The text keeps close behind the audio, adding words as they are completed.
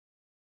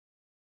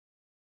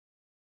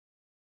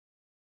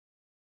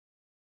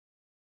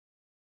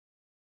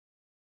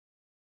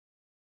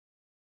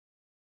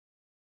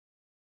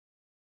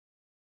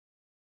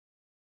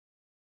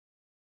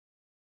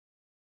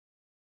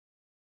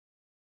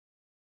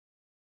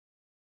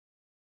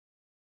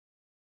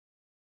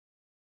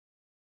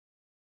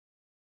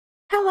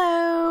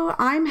Hello,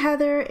 I'm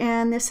Heather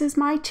and this is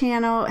my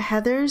channel,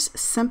 Heather's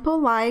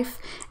Simple Life,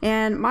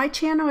 and my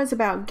channel is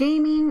about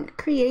gaming,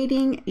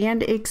 creating,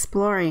 and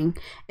exploring.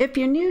 If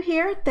you're new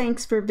here,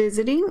 thanks for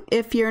visiting.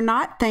 If you're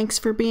not, thanks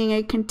for being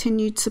a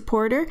continued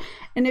supporter.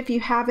 And if you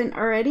haven't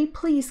already,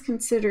 please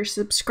consider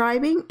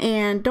subscribing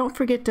and don't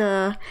forget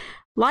to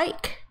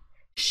like,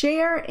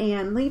 share,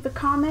 and leave a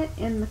comment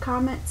in the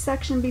comment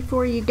section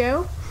before you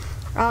go.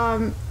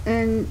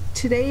 In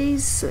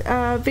today's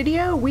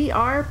video we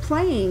are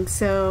playing,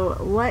 so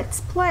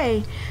let's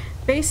play.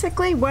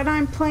 Basically what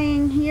I'm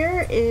playing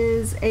here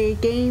is a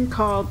game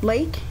called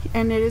Lake,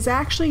 and it is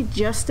actually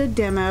just a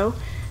demo.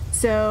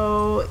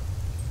 So,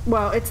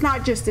 well, it's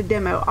not just a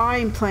demo,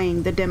 I'm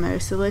playing the demo,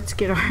 so let's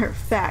get our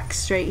facts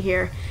straight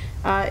here.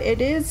 It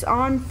is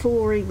on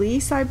full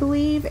release, I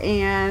believe,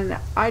 and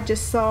I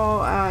just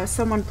saw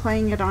someone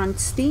playing it on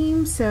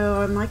Steam,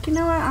 so I'm like, you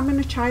know what, I'm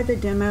going to try the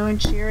demo and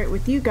share it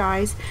with you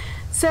guys.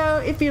 So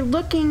if you're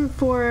looking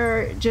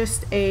for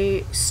just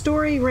a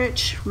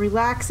story-rich,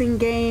 relaxing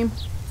game,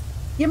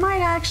 you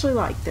might actually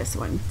like this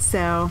one.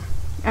 So,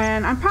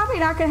 and I'm probably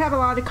not going to have a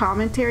lot of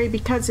commentary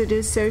because it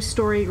is so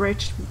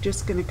story-rich. I'm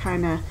just going to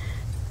kind of,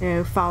 you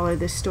know, follow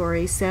the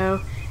story.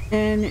 So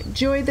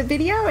enjoy the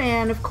video,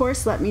 and of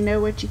course let me know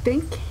what you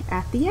think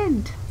at the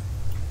end.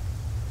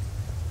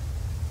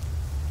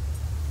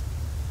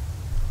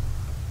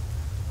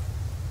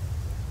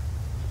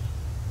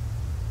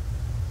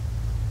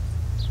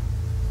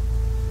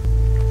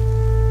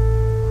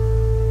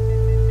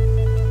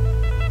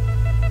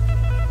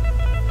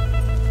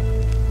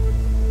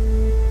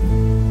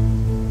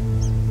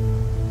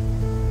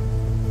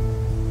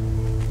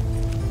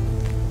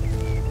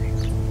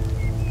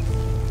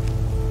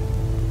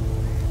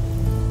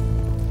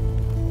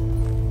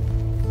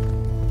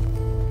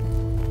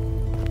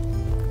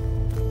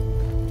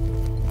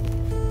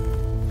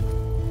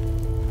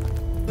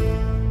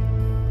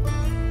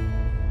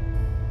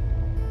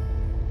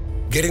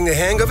 Getting the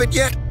hang of it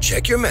yet?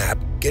 Check your map,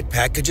 get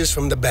packages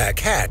from the back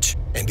hatch,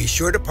 and be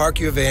sure to park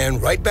your van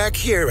right back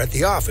here at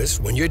the office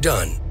when you're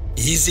done.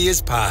 Easy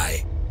as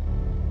pie.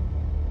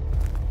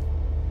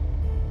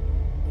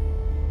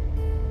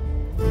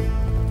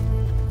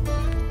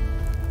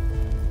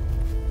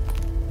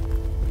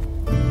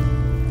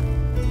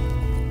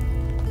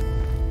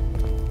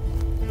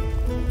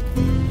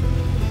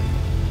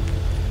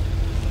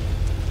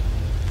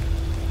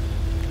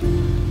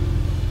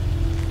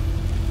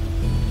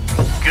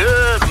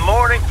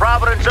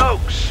 Providence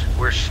Oaks.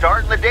 We're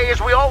starting the day as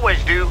we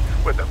always do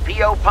with a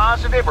PO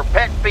positive or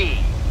pet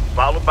peeve,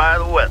 followed by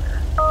the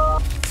weather.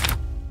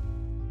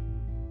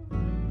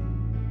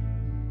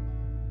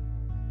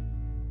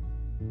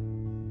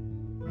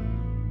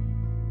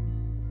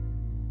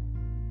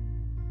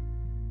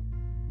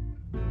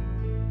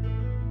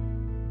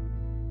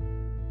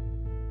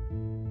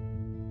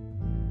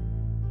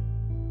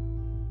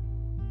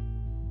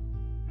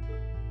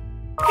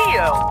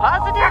 PO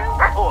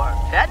positive or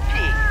pet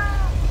peeve?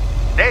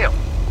 Dale,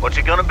 what's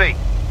it gonna be?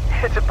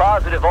 It's a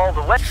positive all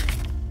the way.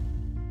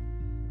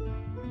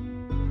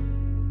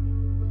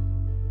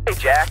 Hey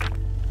Jack,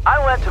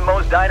 I went to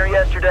Moe's Diner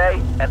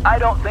yesterday, and I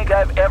don't think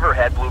I've ever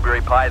had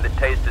blueberry pie that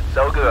tasted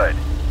so good.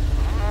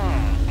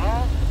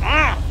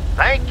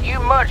 Thank you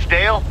much,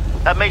 Dale.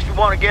 That makes me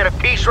want to get a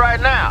piece right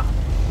now.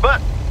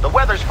 But the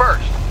weather's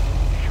first.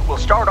 We'll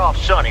start off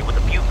sunny with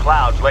a few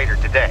clouds later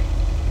today.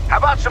 How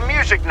about some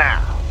music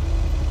now?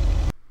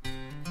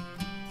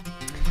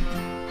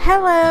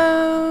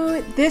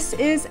 Hello, this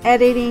is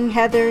Editing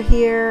Heather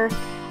here.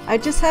 I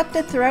just have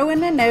to throw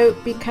in a note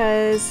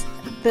because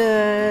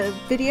the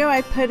video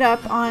I put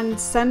up on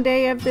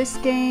Sunday of this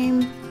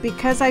game,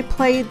 because I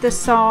played the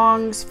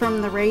songs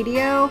from the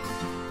radio,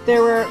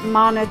 there were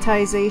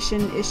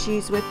monetization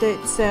issues with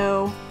it.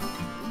 So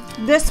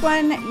this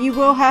one you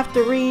will have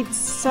to read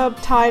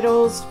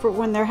subtitles for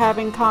when they're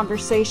having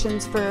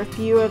conversations for a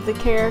few of the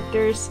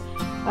characters.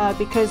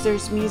 Because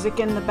there's music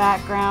in the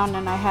background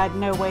and I had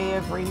no way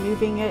of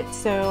removing it,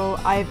 so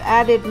I've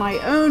added my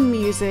own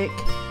music,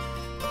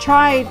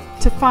 tried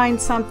to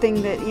find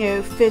something that, you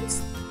know,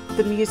 fits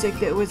the music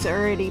that was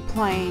already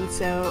playing,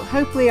 so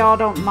hopefully y'all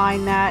don't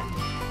mind that.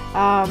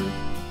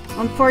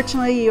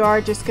 Unfortunately you are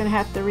just going to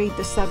have to read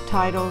the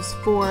subtitles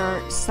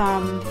for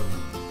some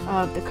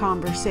of the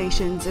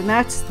conversations, and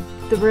that's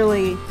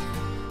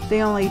the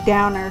only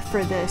downer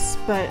for this,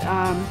 but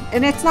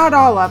and it's not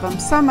all of them.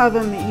 Some of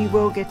them you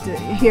will get to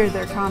hear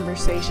their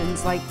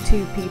conversations, like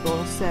two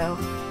people. So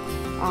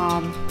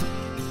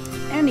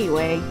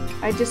anyway,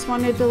 I just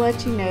wanted to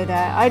let you know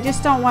that I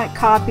just don't want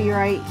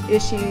copyright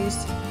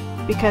issues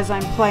because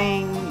I'm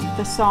playing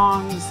the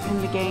songs in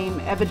the game.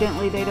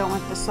 Evidently they don't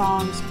want the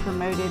songs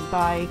promoted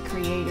by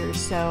creators,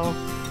 so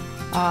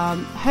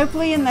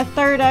hopefully in the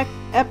third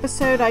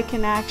episode I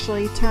can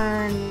actually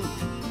turn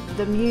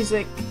the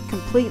music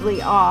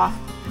completely off.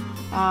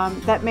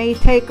 That may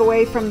take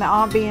away from the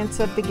ambience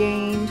of the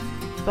game,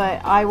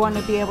 but I want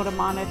to be able to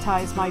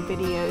monetize my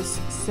videos,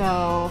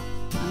 so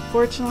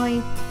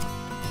unfortunately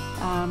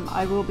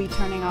I will be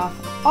turning off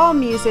all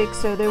music,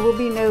 so there will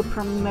be no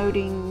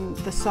promoting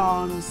the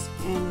songs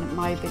in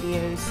my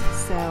videos.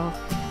 So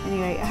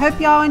anyway, I hope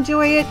y'all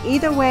enjoy it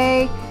either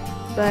way,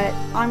 but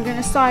I'm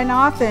gonna sign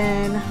off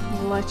and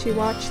let you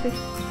watch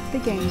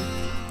the game.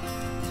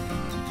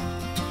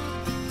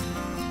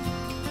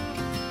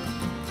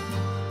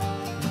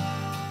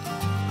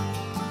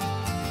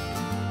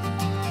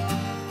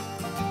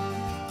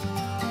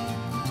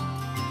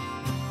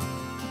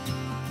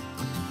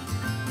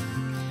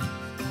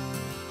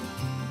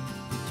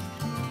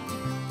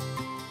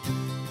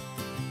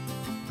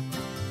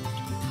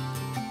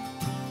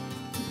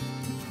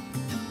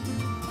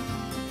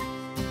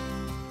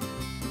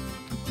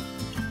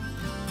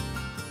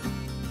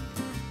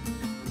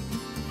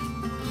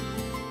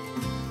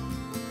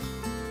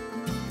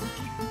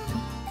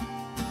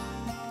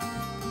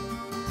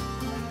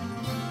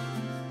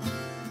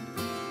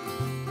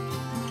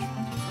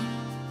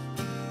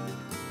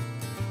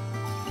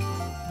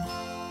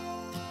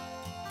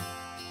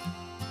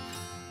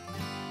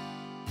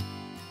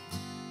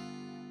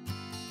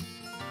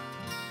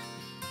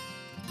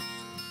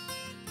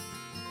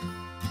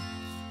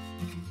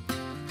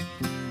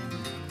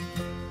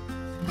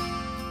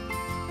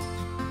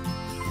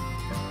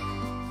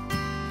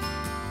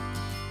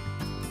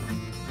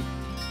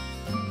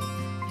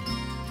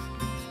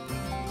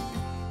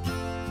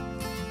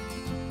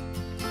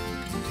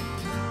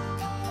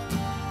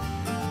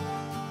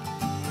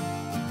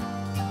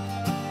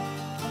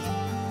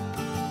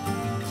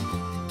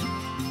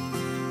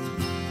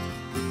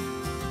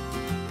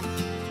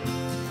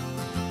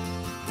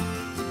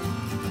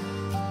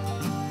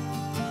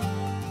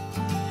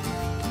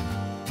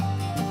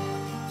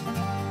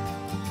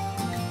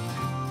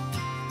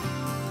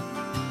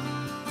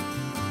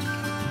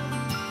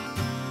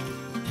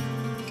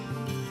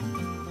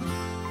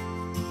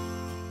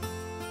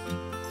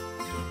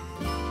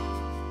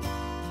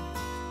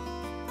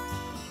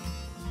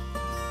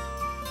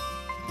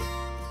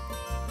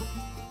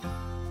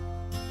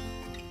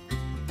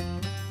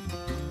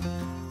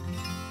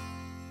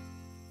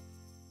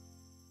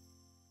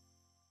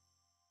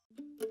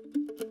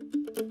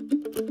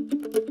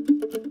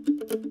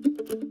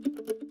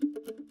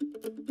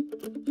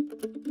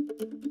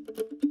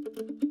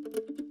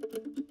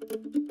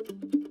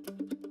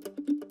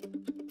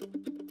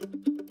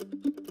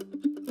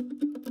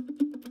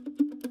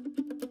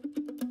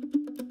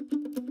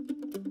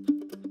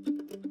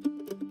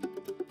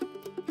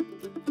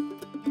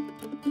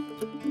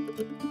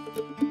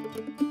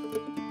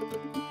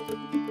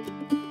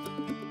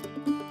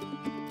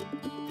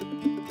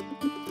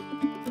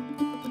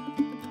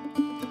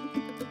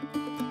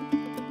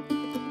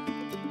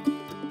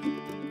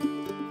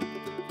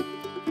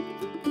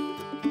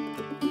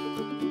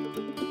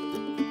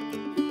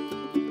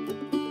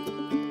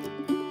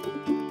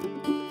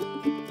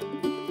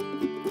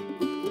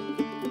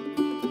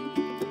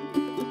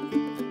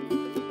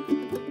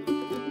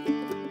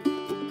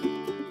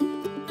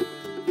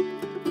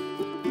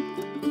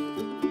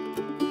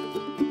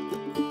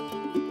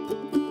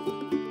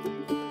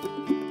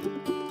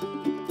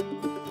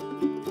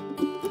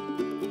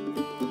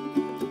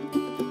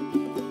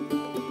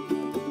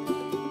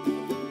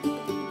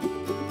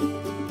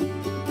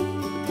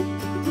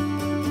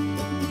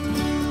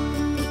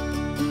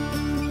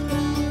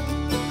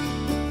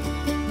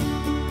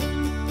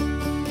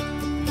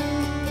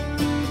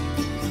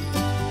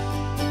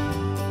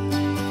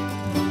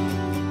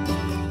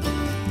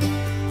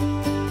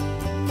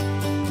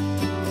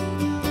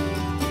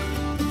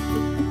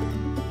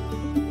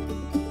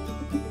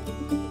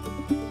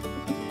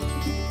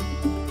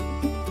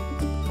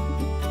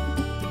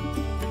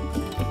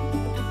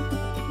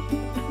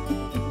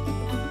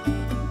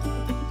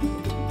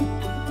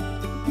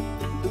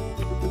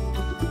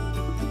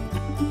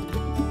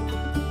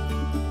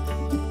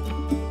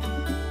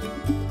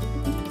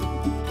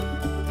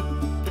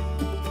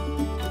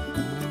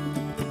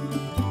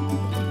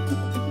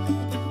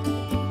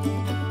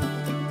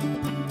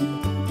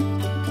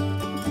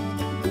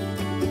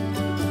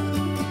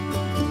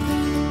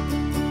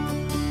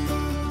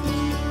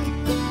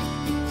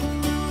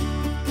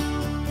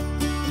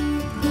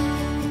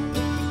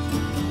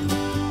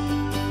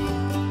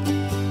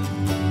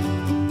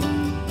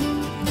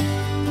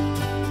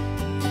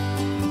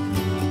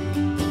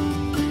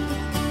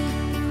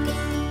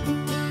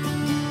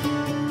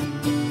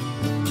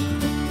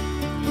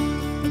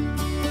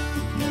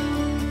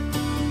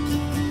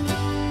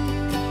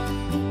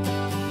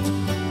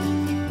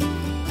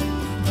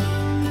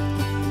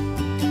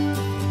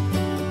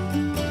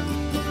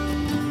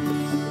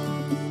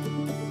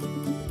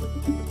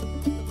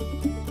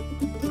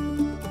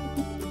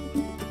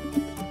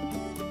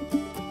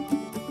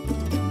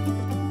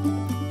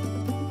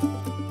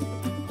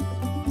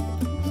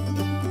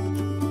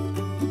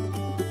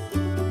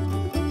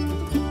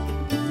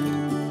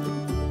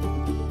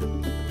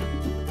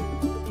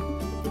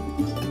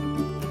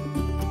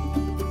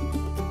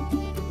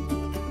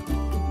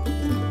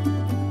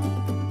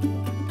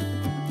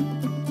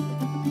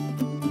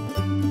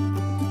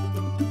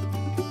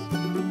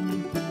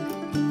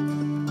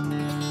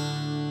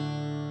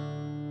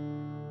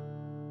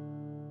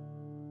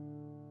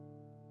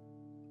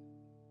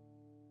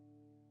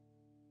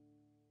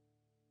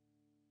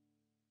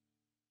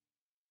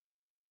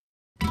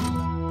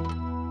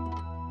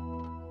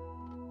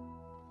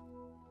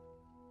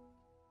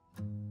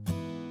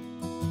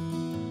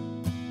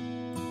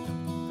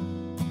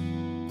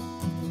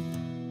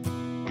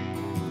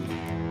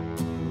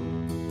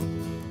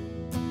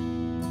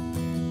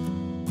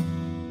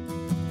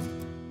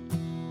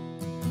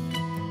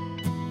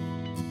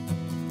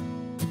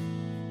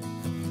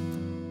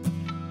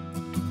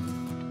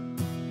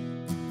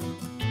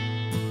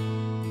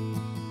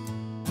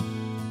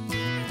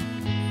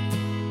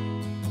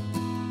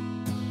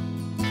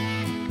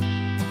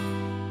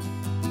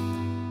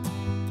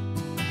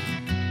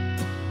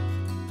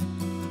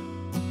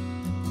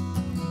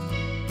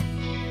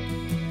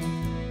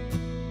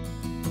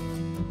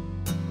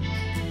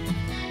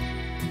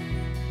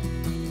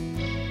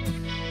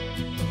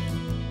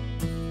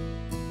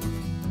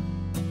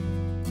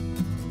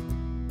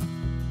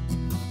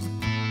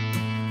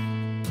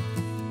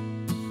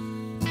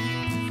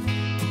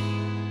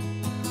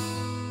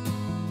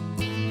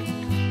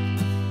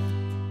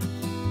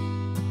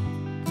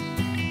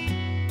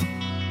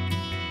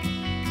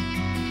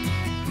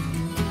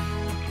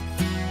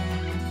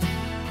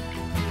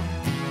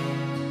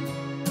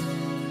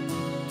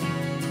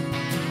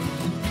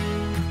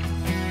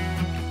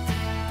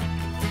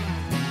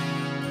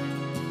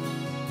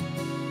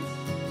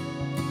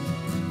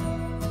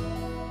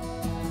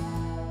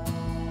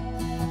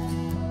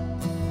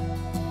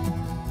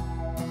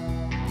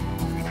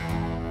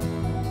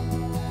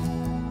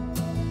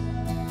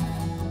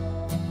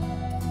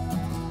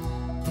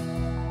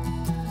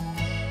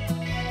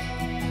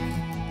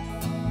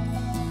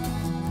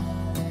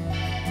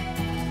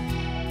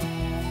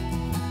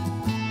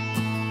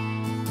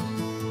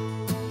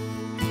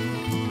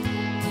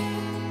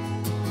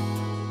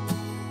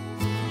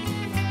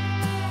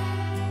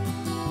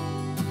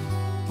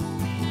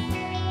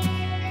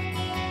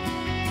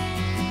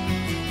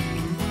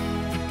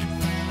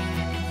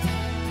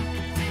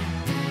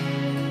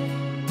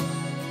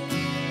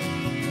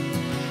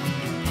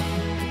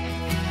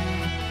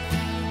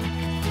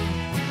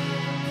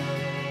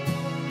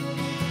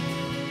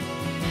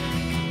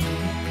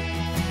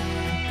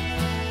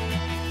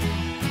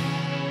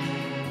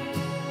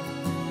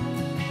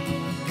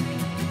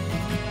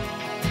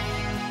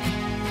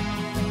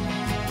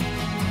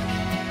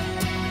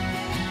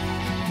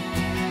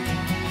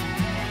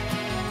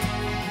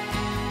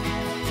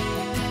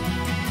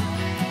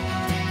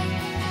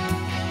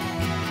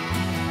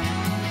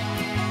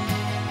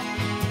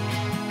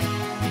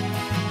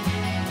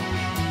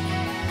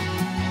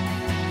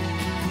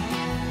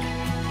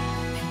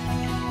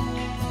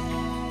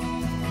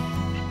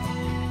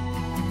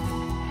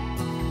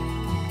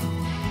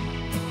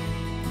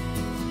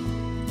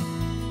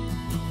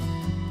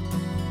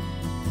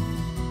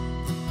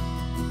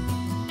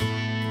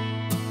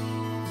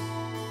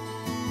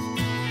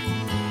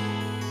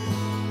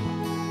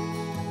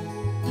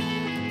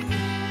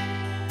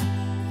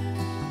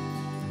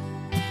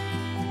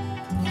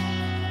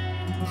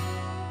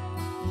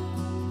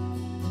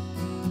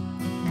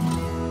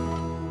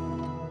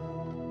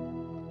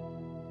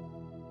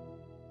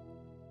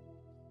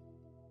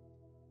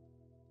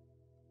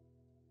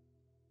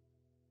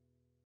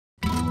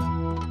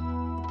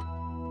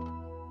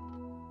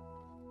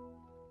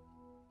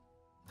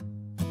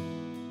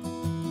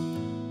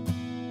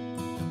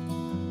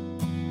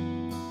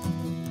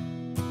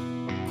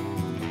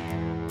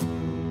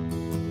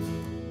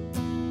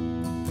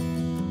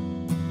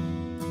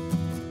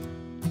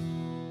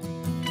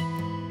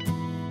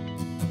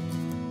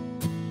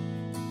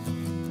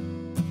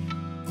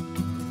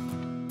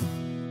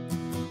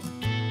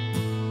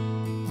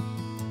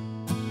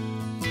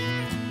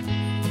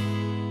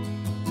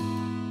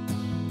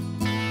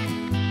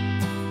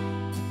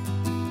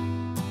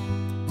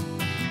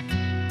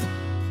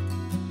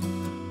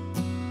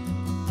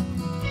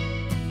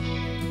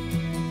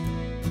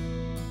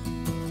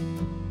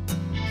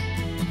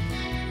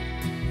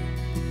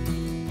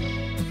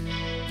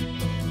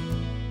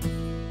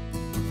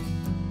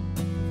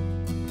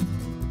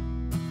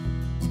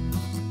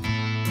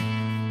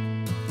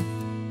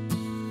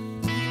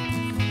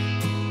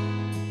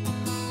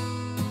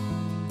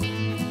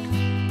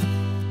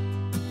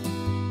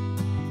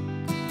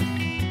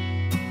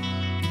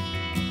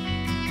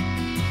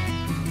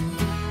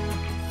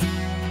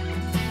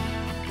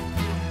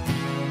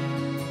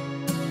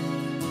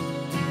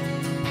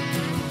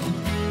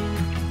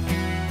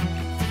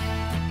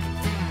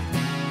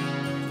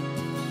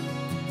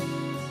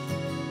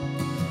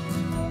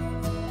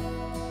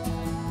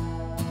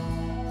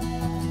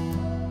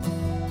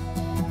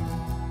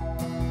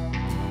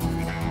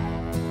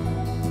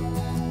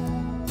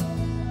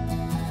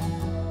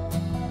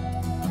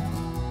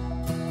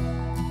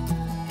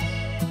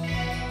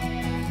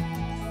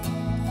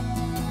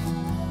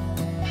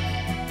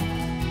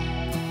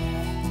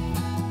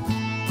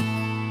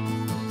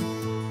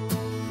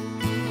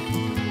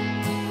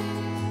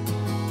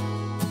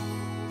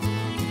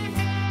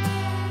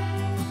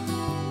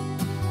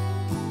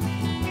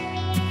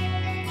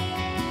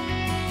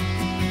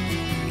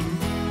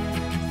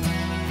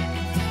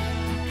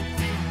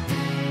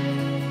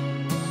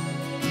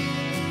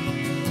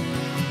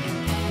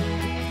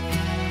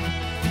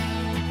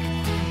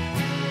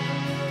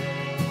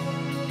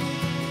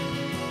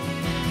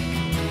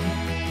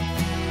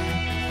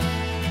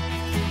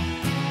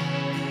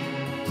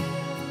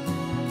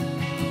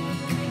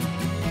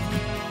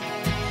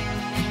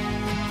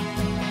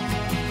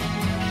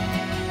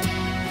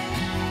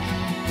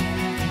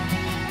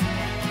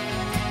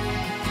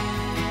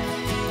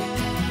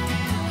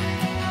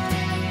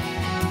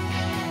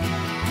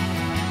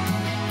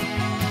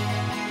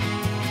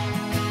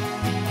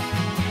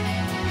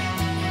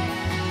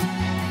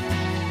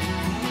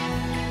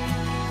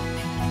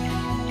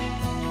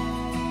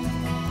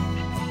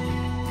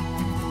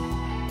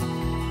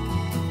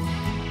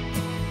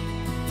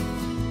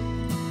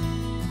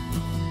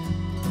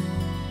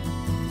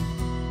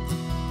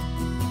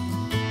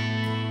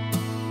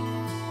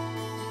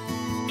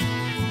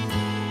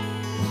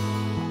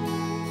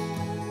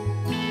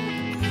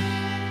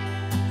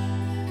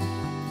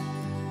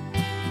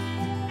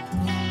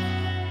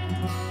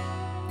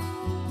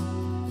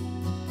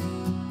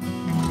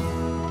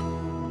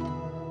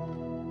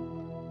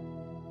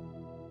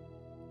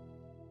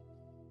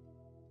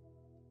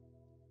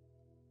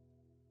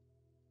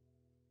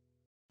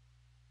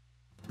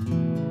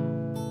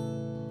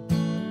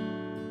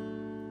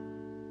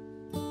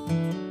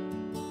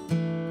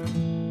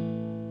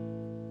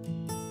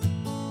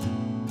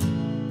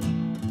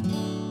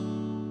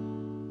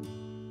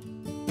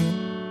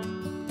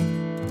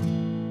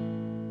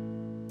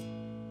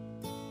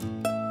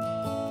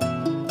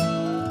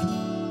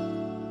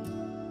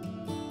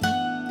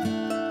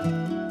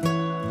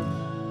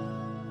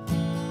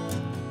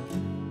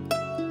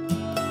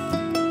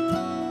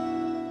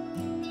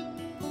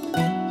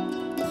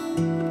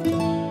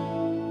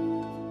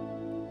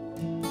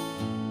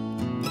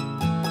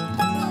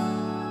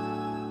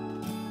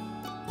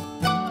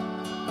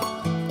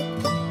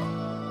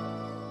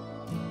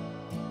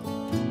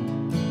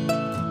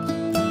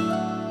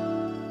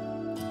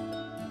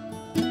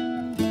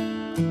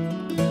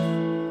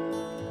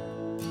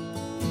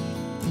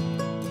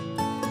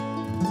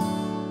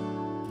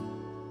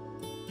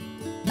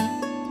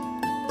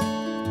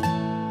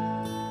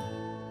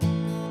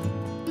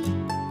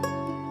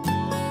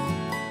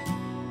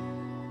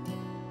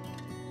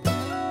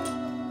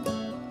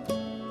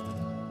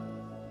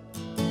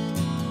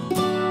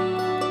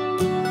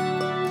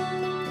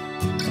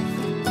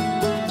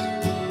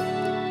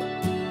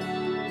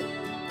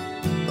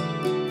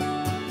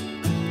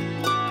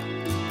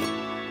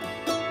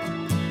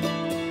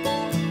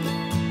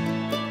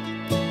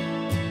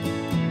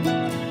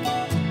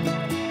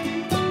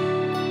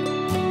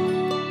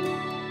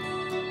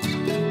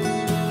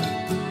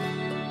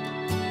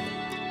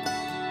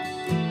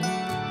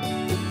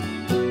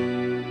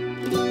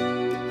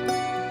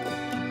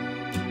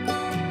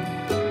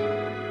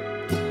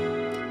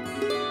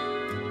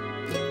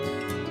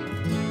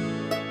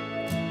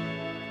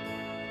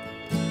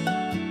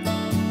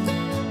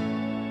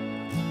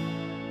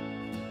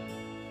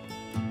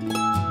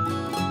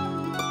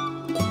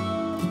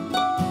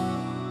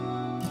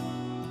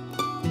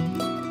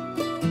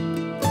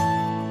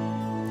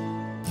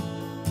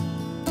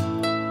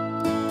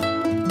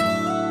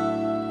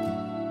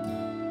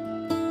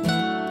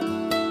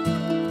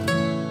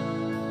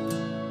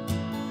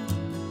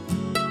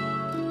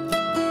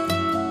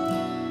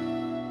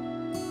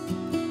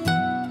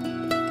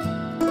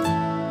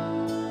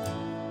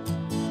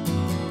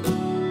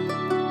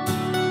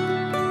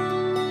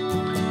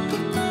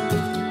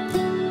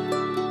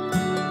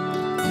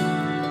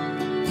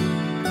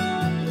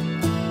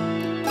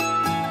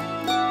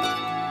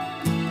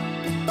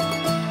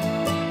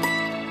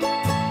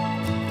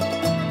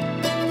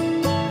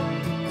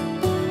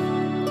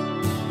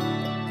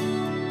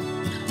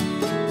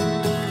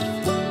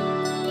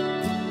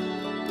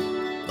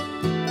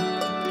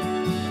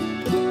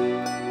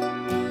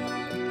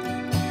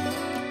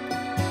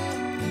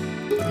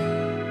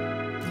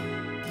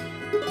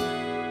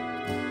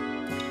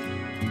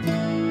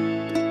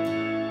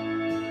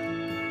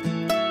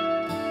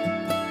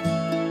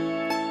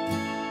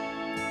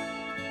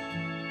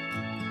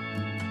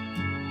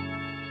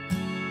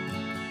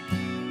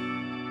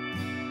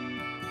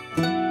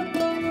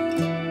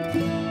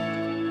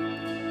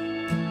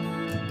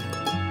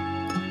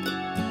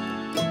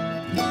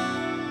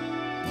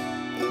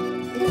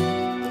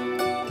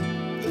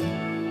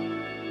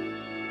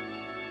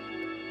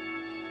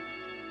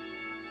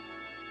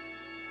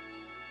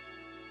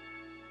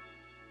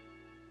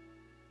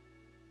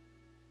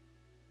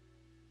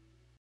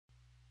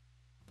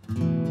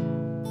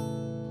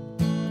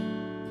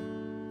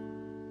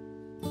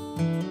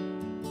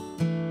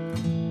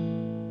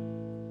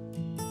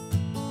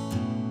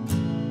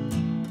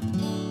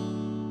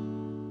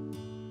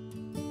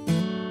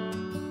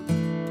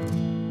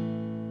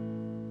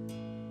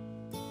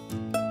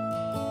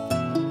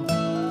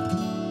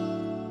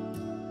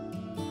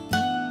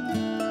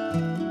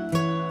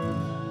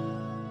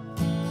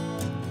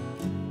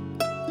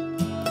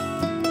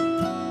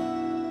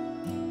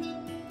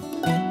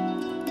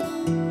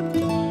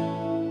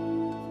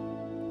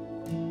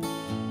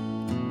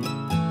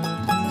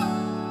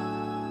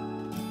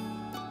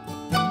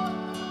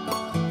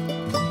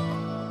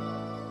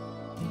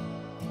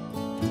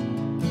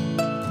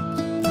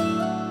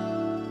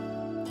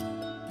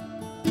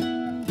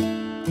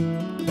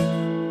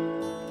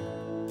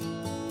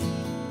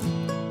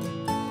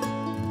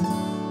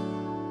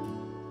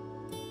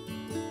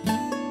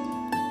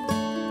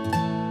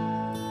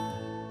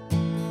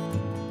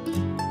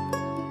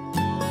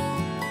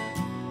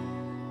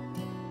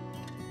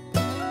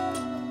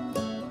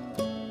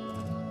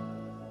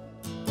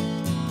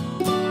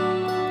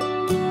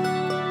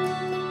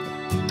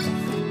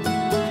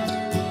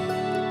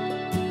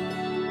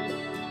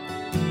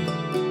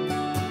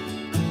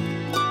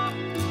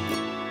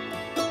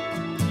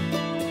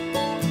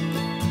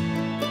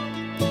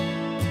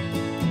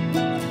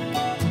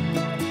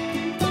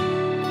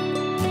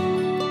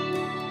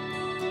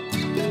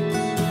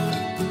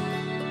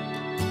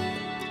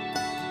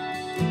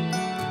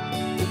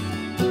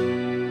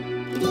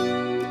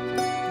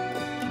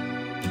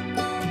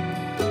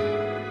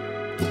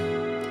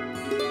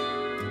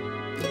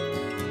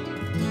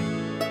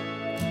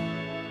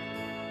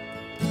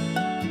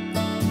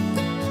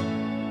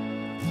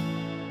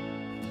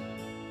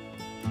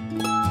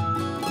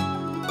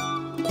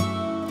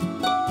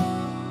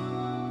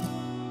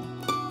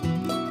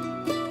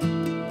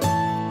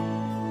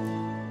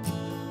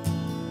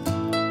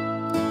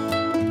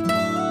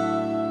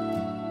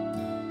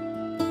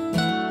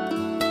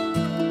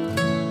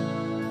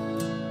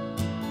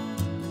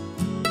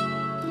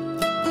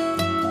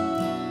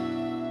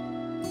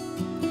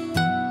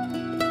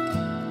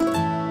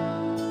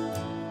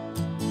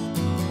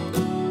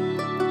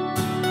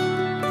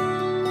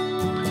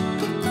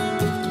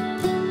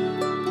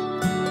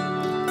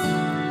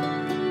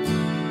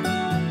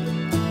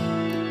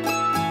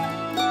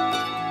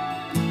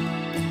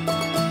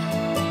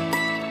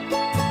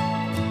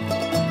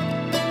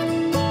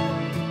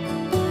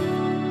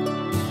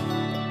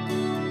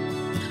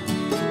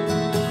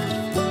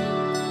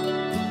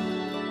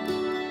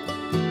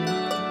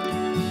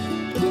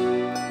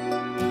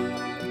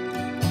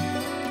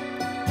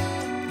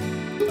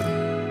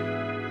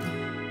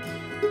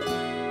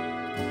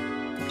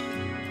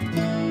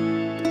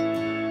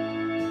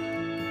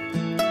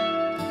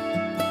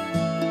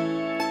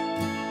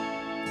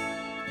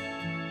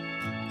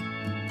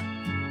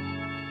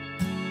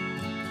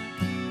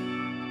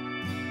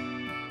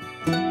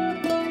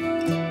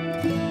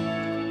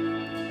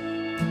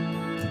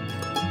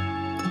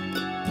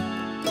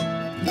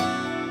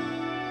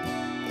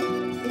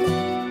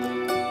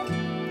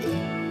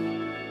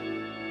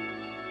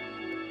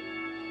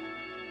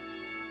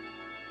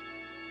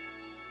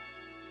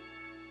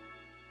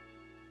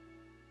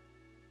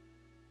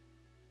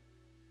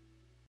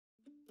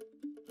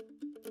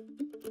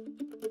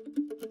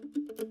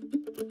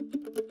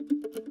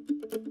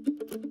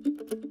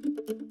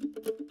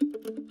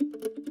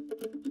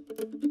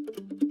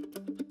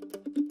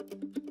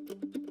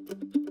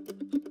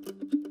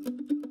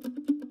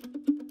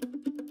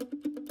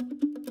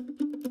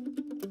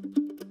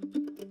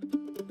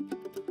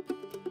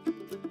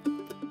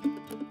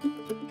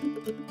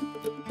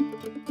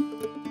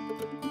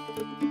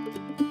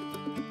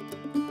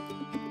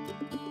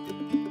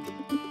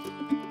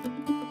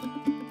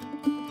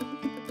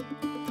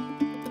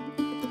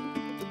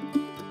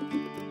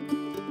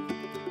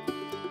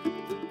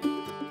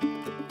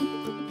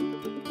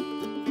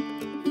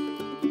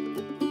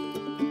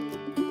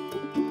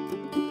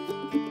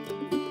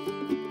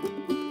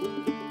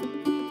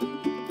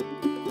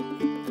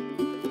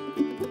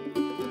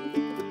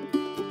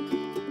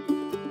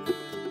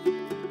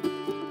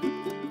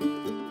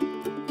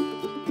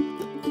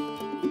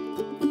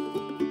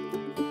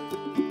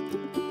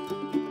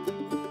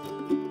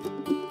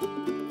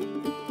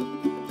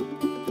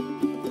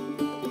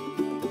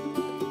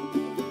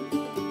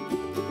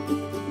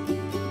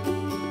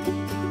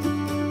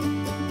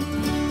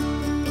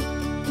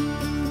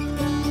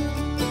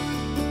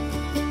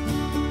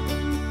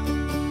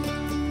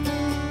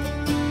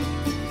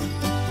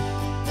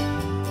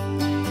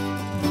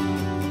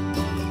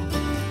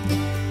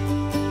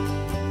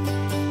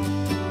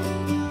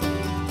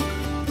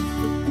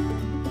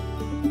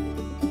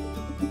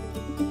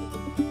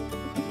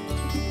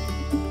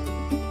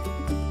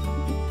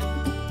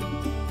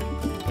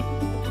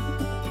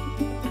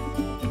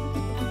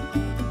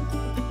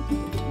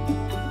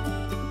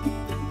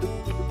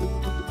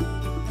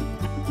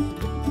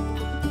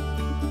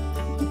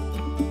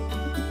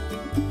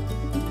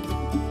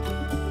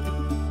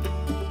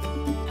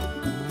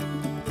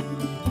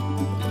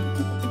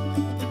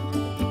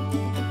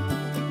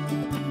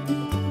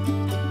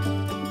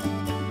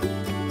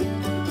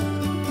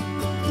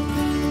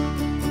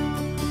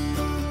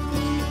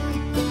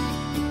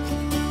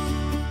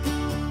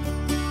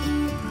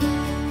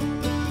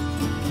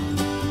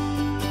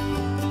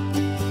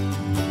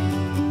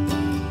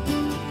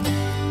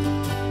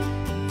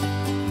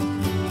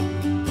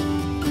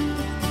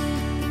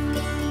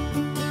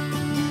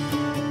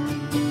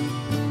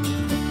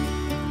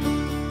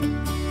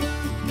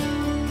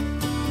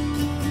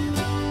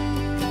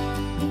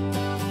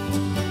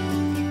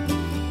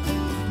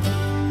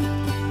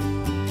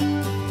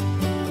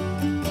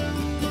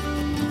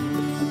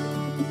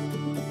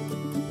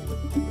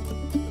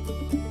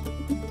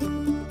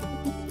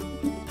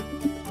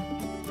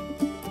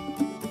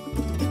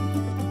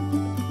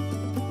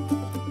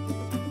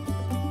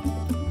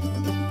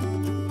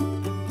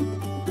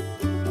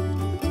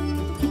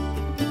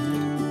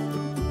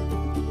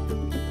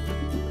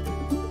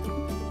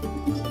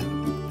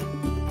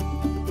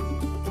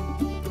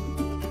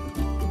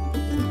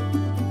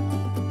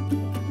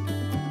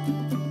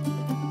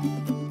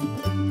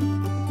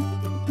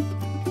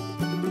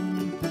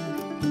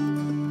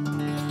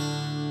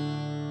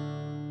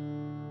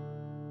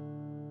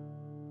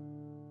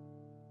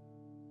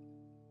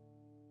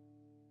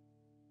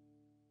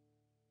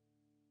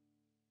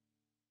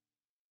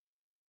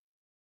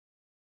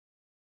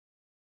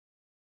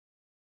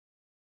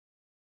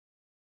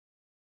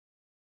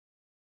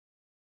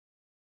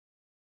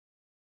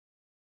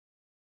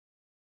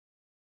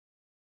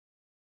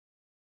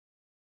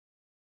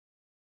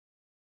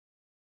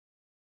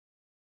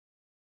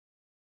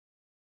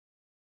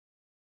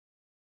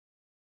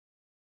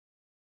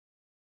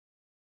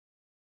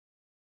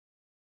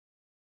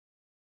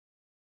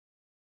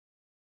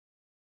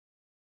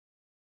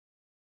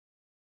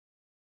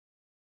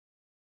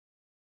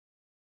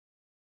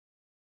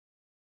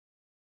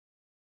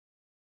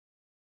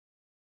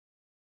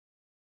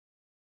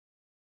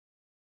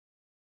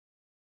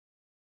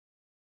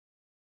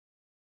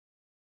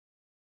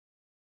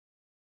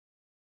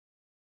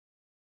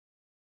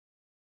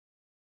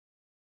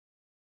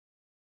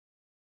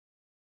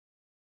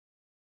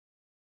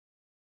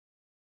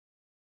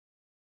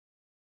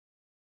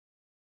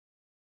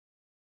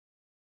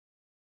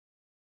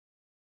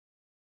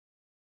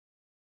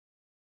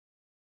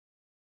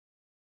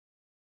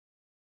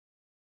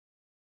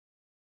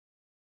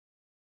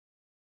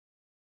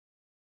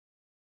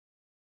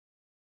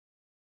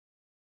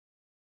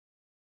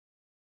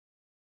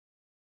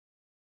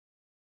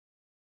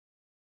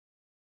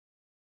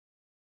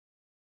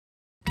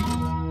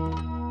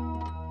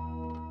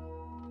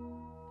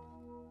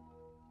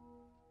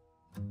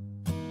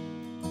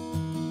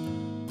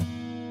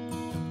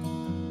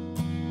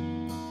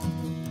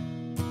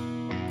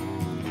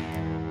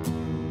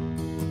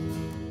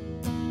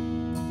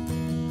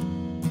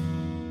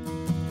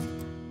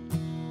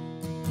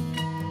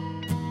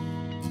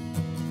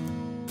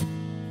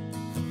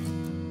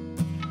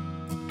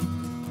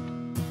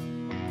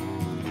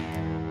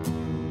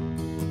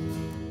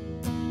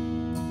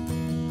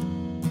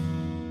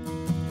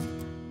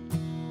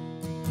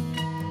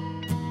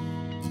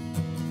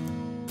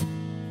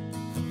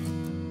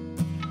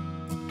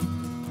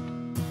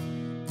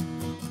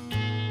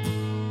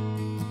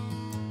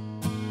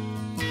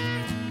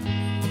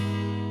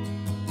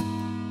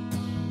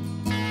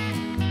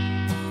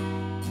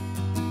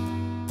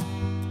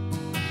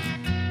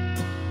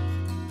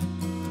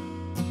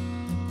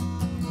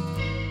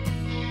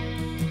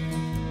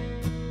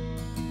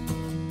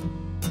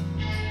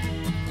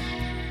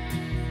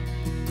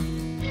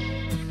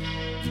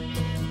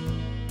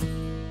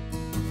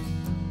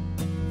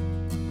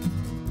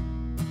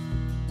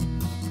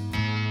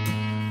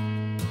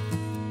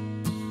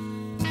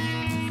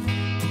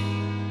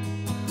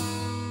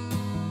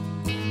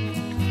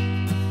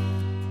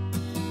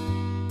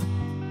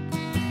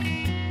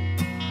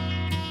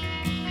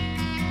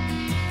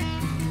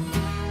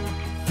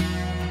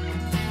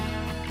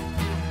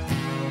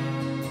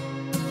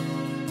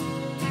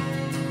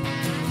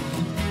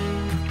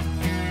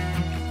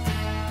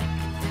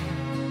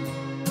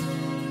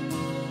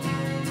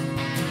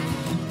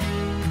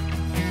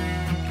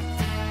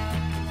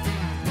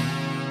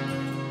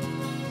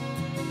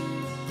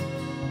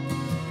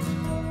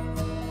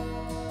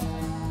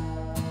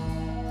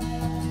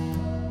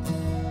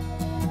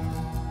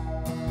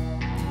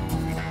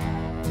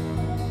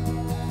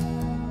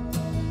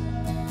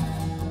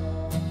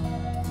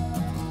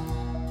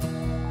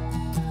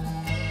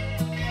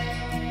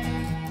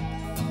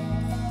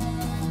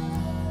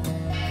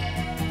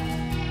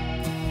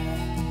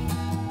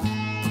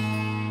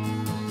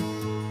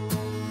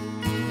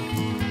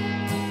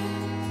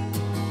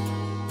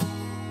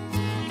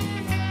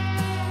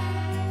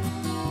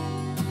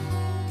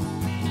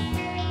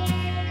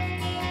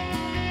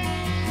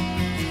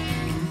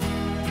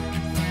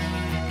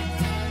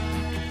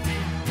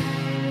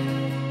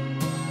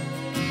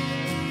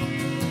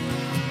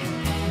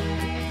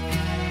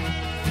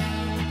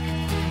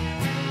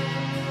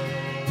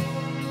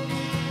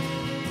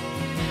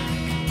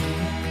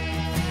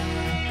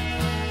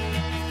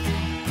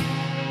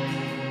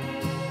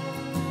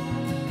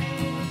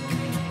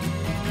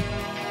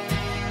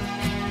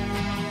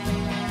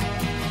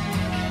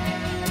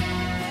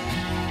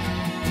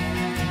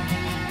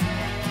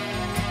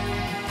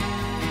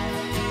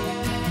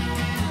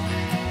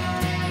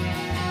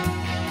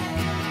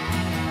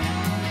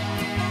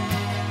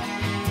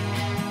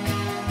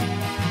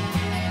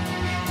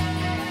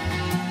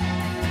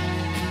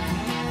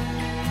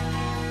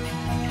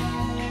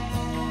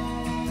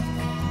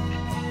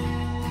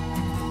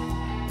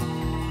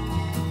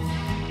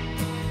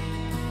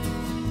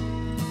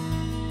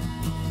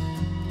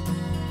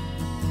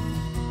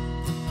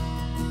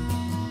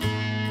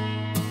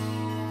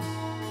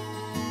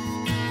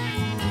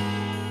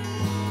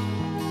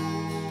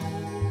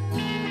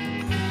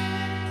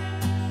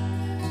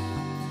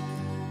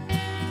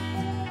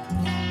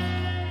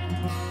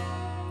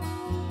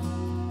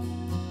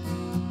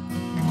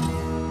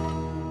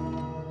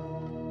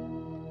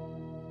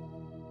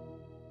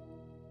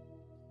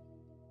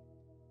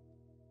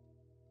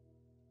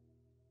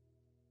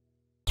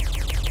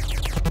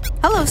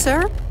 Hello,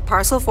 sir.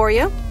 Parcel for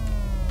you.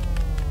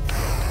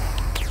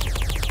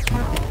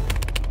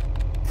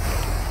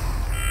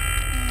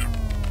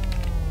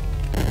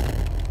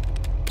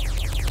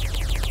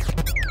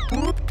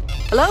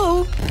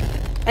 Hello?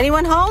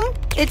 Anyone home?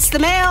 It's the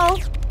mail.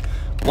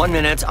 1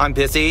 minute, I'm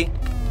busy.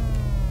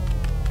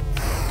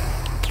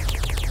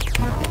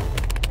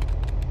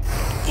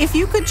 If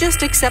you could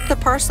just accept the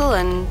parcel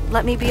and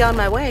let me be on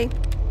my way.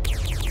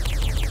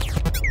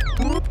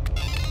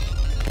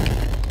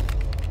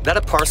 That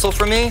a parcel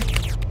for me?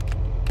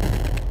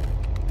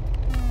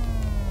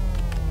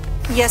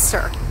 Yes,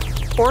 sir.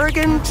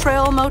 Oregon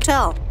Trail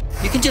Motel.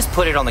 You can just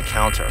put it on the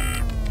counter.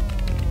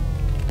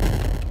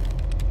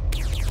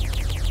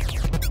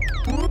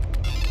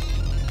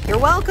 You're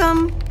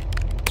welcome.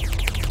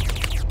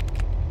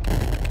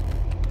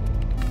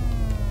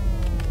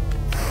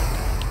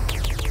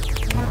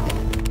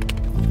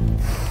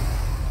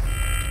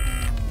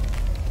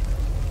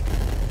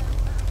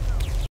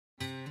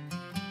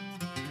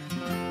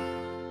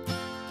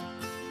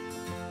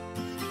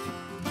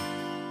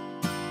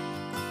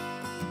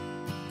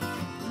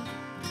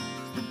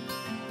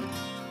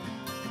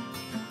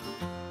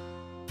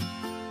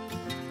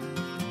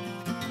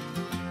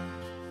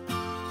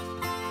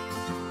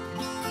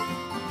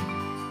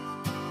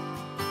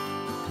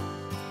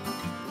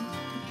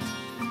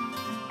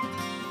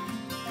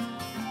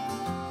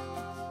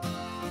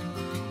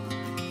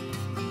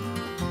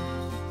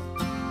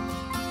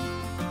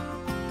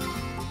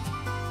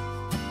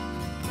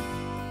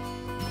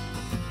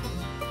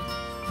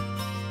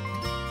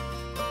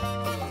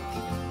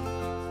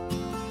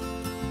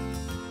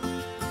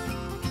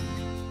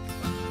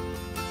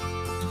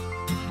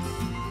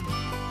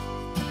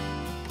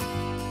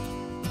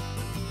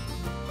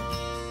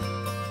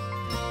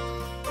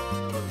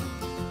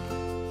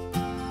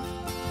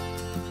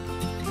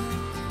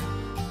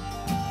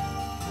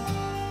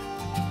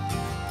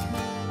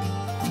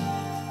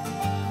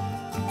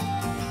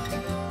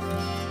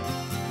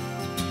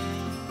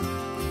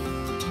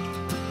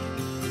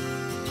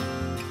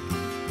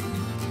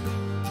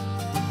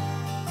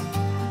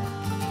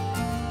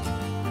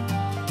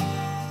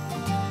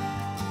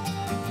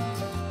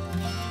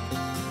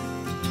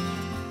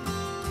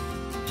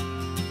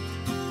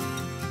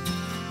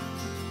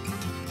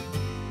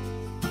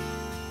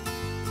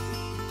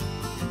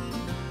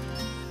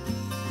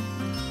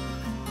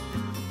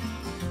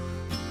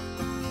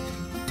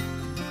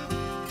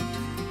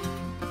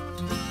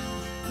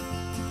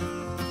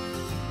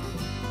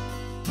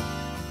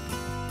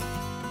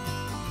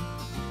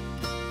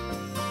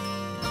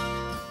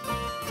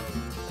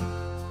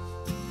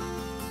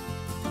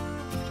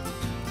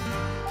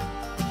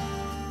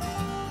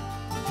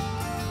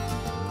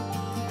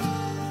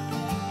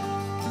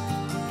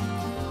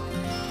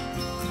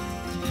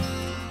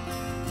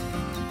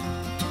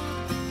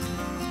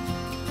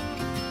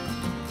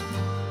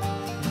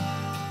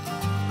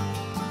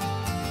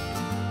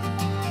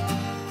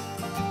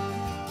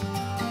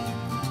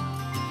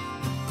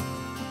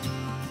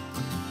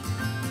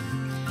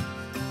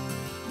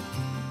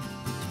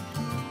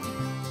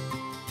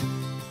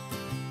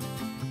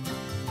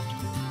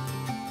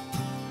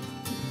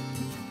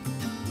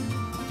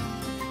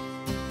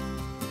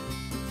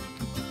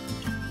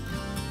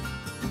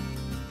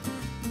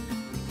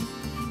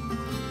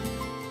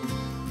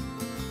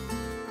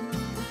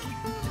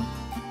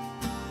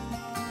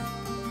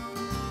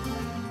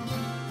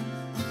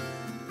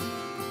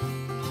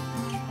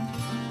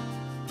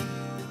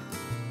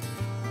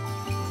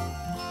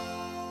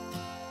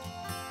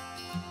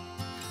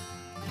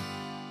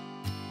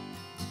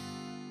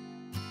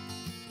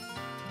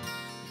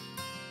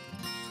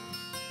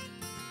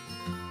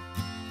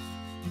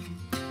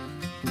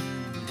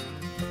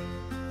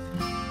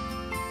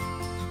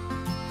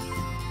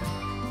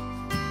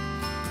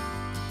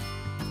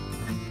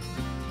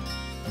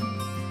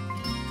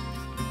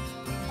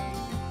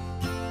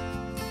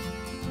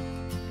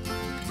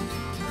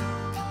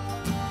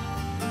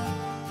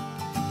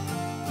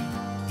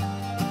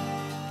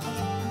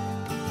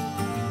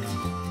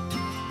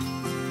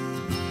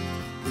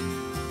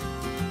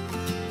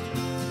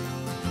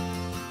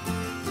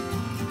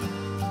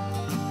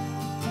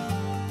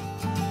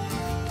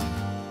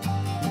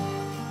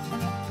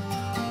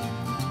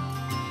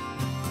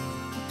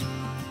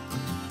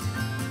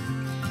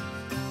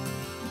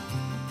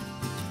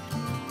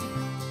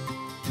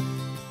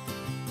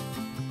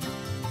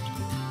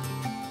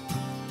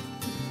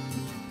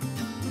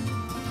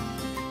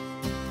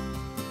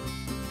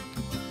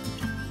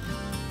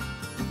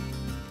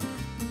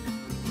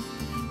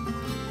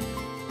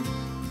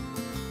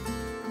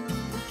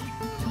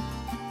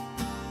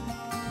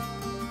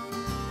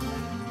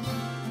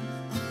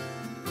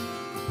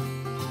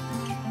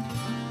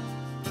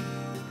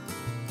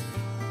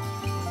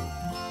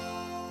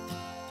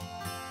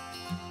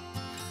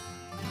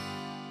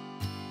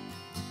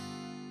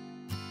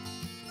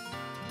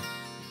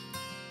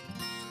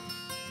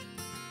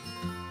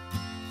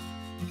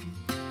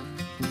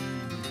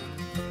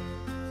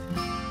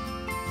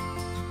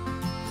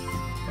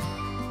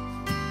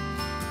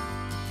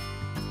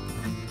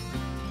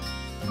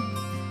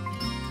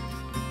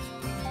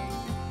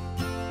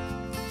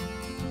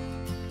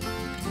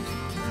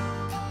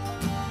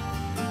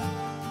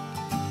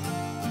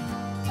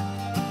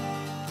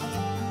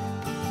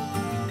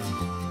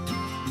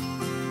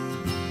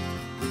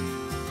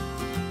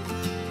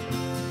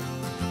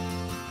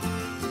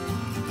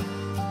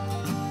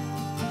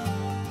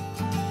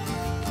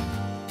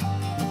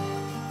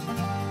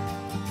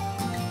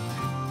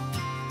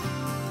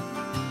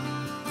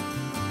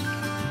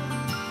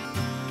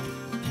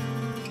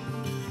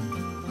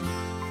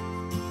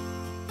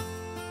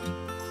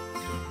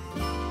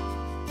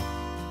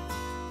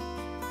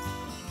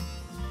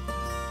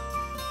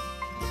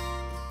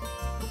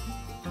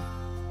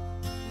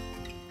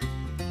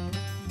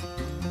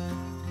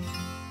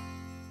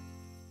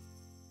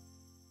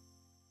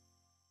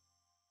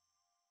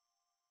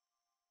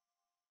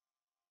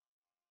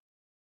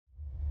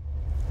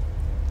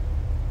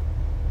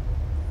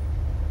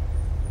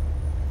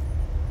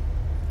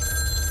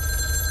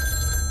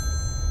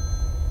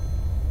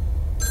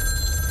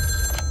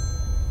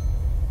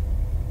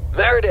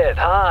 Meredith,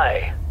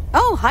 hi.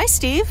 Oh, hi,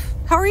 Steve.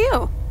 How are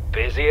you?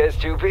 Busy as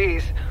two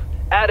peas.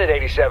 Added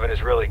 87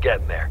 is really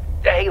getting there.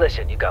 Hey,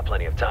 listen, you got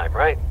plenty of time,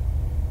 right?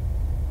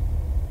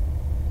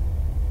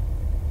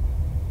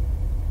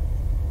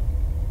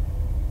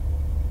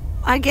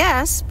 I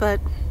guess,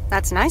 but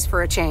that's nice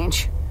for a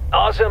change.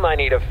 Awesome, I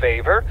need a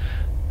favor.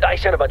 I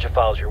sent a bunch of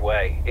files your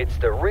way. It's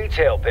the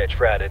retail pitch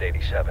for Added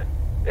 87.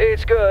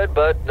 It's good,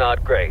 but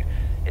not great.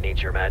 It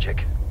needs your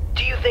magic.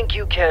 Do you think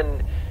you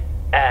can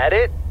add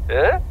it?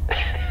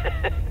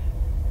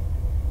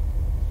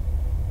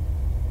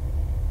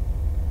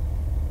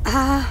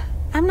 Huh?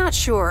 I'm not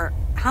sure.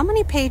 How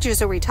many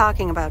pages are we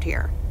talking about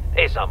here?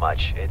 It's not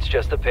much. It's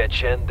just the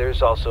pitch, and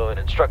there's also an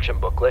instruction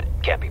booklet.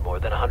 Can't be more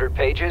than 100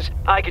 pages.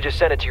 I could just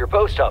send it to your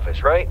post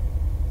office, right?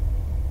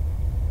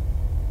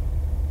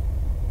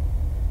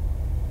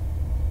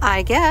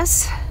 I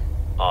guess.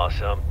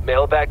 Awesome.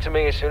 Mail it back to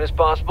me as soon as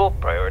possible.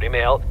 Priority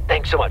mail.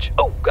 Thanks so much.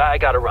 Oh, I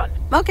gotta run.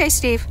 Okay,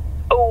 Steve.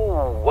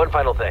 Oh, one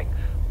final thing.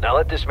 Now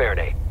let this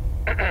marinate.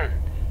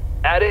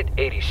 Add it,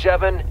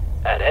 87,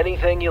 add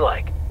anything you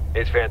like.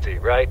 It's fancy,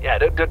 right? Yeah,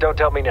 don't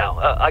tell me now.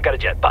 I got a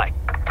jet. Bye.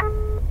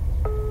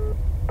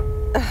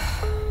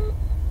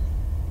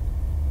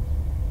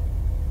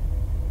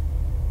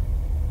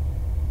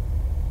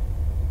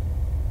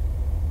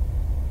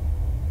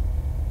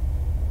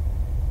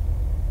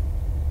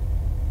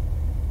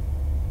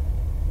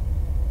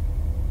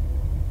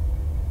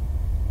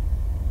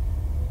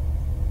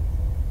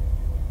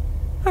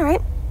 All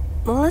right,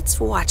 let's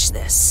watch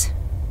this.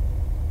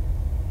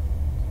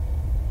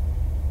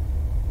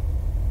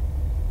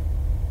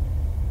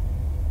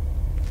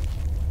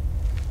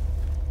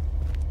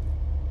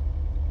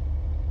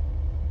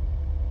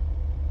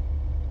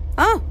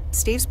 Oh,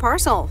 Steve's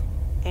parcel.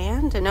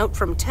 And a note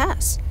from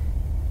Tess.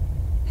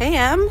 Hey,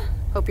 Em.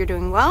 Hope you're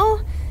doing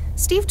well.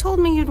 Steve told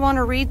me you'd want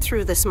to read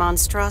through this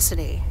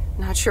monstrosity.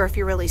 Not sure if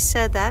you really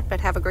said that,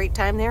 but have a great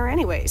time there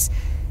anyways.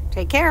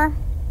 Take care.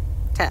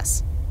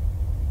 Tess.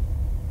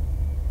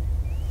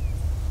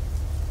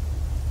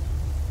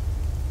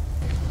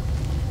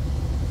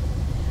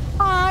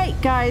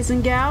 Alright, guys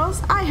and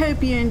gals, I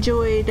hope you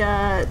enjoyed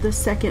the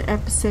second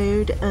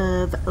episode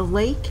of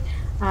Lake.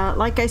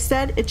 Like I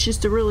said, it's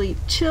just a really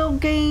chill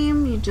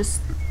game. You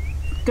just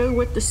go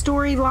with the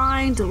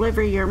storyline,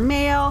 deliver your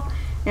mail,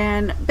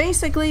 and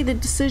basically the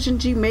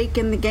decisions you make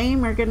in the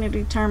game are going to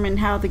determine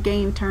how the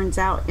game turns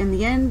out in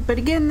the end. But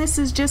again, this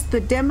is just the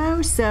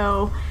demo,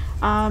 so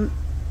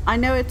I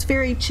know it's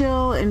very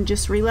chill and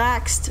just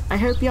relaxed. I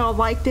hope y'all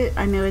liked it.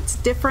 I know it's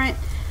different,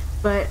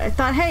 but I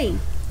thought, hey,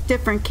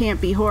 different can't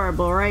be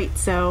horrible, right?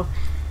 So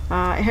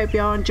I hope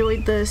y'all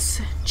enjoyed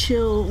this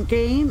chill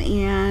game,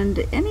 and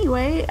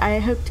anyway, I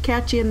hope to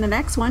catch you in the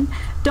next one.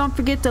 Don't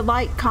forget to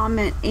like,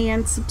 comment,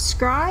 and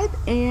subscribe,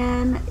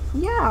 and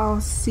yeah,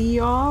 I'll see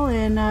y'all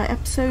in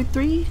episode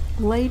 3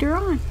 later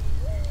on.